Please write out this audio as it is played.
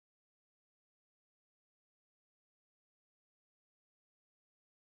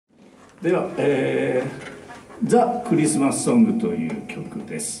では、ザ・クリスマスソングという曲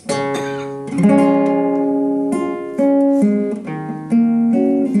です。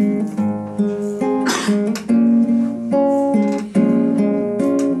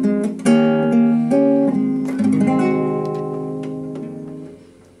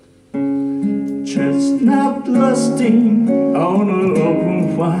Chestnut lusting on an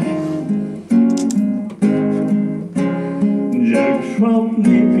open fire, jackfruit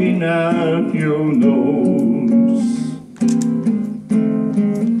nipping at your nose.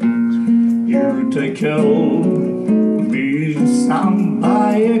 You take hold, be stung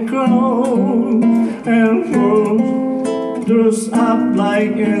by a crow, and float dressed up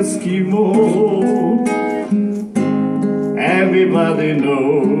like Eskimo. Everybody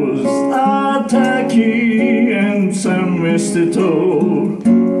knows a turkey and some mistletoe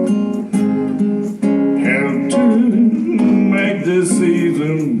help to make the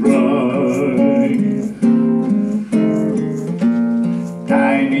season bright.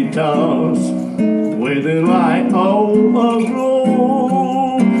 Tiny tots with a light all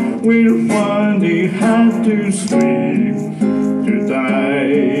aglow will find it hard to sleep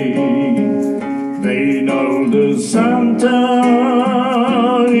tonight. They know the Santa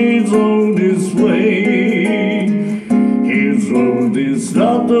is on this way. He's rolled his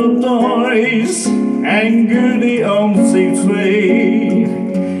lot of toys and goody on his way.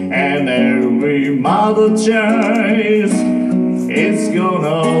 And every mother child is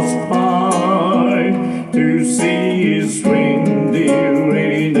gonna aspire to see his reindeer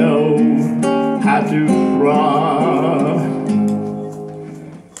really know how to fly.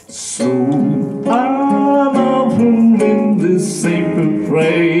 So I'm offering this simple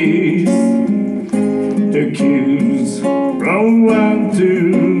praise to kids from 1 to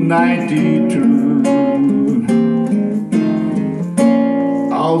 92.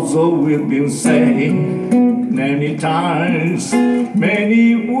 Although we've been saying many times,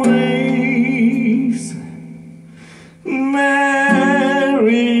 many ways,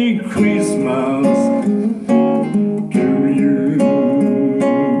 Merry Christmas to you.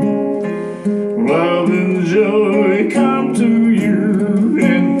 Love and joy come to you,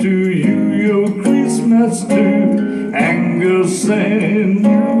 and to you your Christmas too. And God send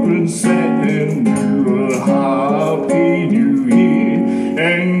you and send you a happy new year.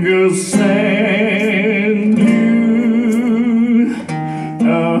 And God send you a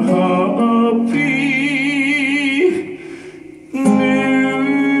happy new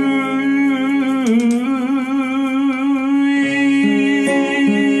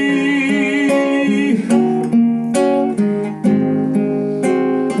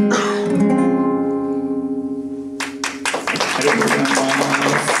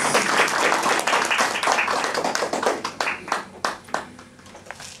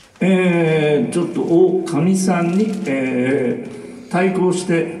ちょっとかみさんに、対抗し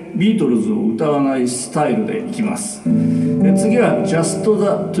てビートルズを歌わないスタイルでいきます。次は「Just the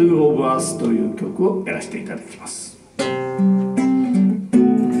Two of Us」という曲をやらせていただきます。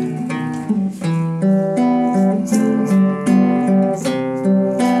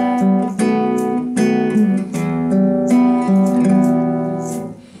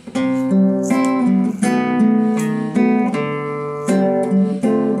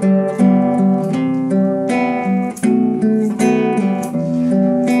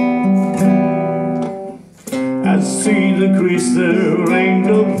See the crystal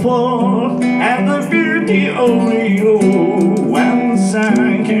rainbow fall, and the beauty only glow when the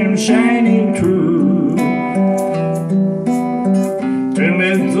sun came shining through. To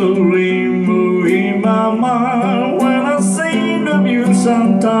let the rainbow in my mind when I think of you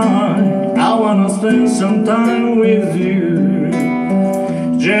sometime. I wanna spend some time with you,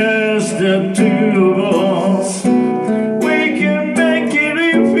 just the two of us. We can make it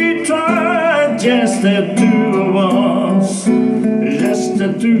if we try, just the two of us, just the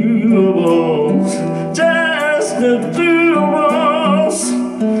two of us, just the two of us,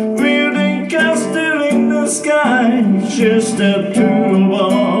 building castle in the sky, just the two of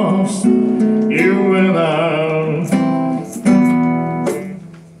us, you and I.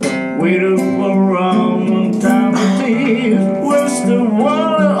 We look around time to leave, where's the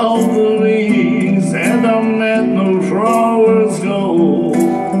water of the leaves, and don't let no flowers go.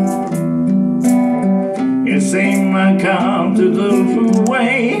 It seems I come to the full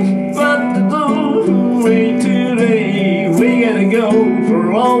way, but the full way today. We gotta go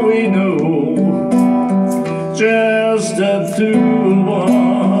for all we know. Just the two of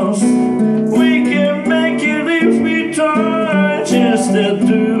us. We can make it if we try. Just the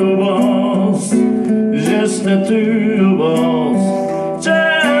two of us. Just the two of us.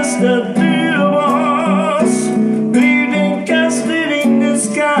 Just the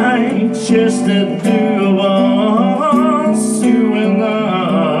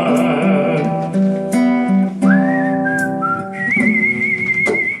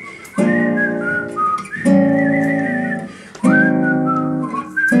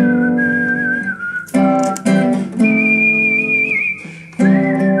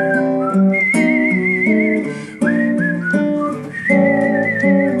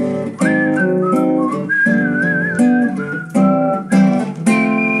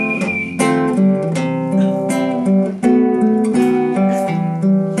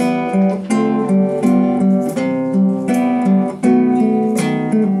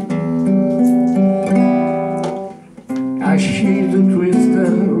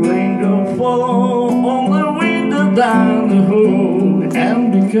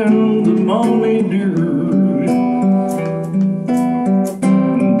come the morning dew.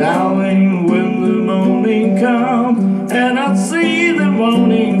 Darling, when the morning comes and I see the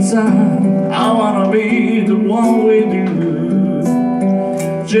morning sun, I wanna be the one with you.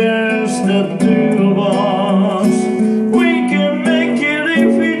 Just the two of us. We can make it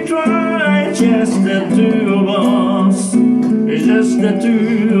if we try. Just the two of us. Just the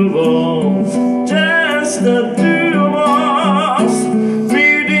two of us. Just the two of us.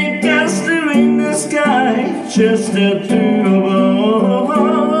 Feeding castle in the sky. Just the two of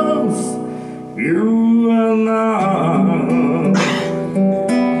us. You and I.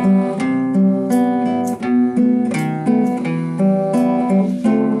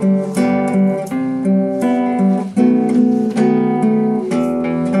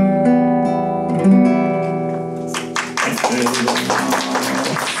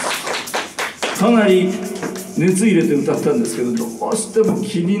かなり熱入れて歌ったんですけど、どうしても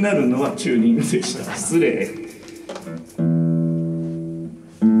気になるのはチューニングでした。失礼。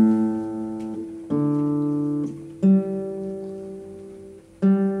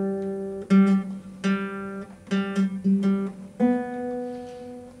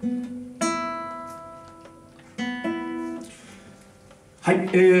は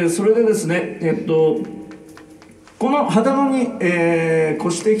い、それでですね、この秦野に、越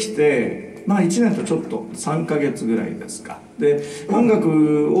してきて1年とちょっと3ヶ月ぐらいですか。で音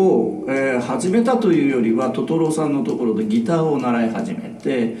楽を、始めたというよりはトトロさんのところでギターを習い始め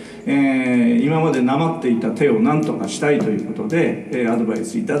て、今までなまっていた手を何とかしたいということで、アドバイ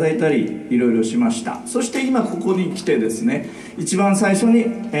スいただいたりいろいろしました。そして今ここに来てですね、一番最初に、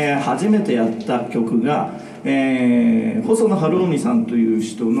初めてやった曲が、細野晴臣さんという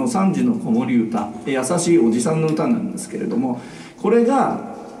人の3時の子守歌、優しいおじさんの歌なんですけれども、これ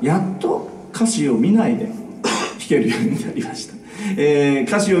がやっと歌詞を見ないで弾けるようになりました。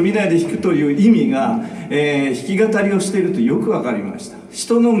歌詞を見ないで弾くという意味が、弾き語りをしているとよく分かりました。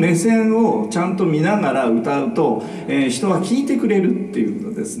人の目線をちゃんと見ながら歌うと、人は聴いてくれるっていう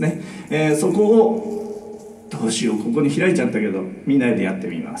ことですね。そこをどうしよう、ここに開いちゃったけど見ないでやって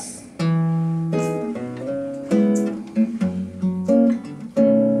みます。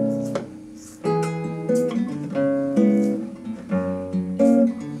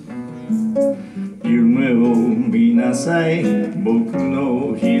僕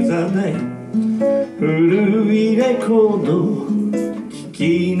の膝で古いレコード聴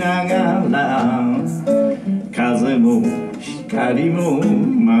きながら、風も光も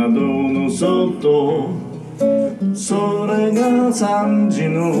窓の外、それが3時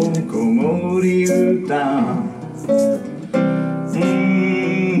の子守歌。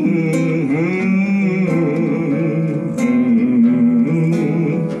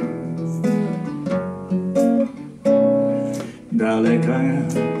誰かが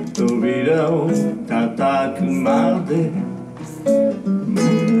扉を叩くまで、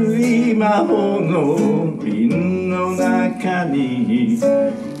古い魔法の瓶の中に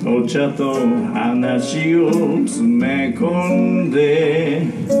お茶と話を詰め込んで、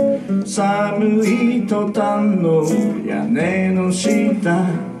寒い途端の屋根の下、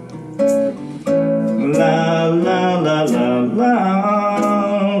ラララララ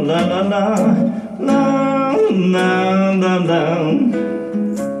ララララ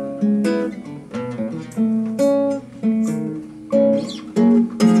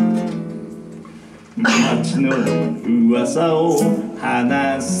街の噂を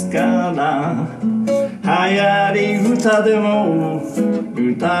話すから、流行り歌でも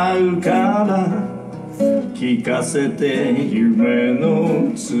歌うから、聞かせて夢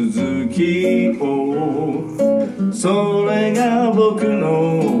の続きを。それが僕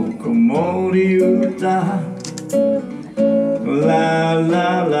の子守歌。ララ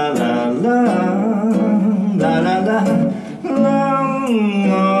ララララララララ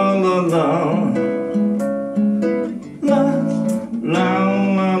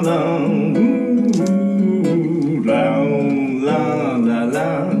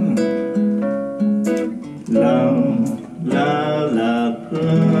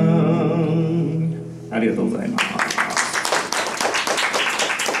ありがとうございます。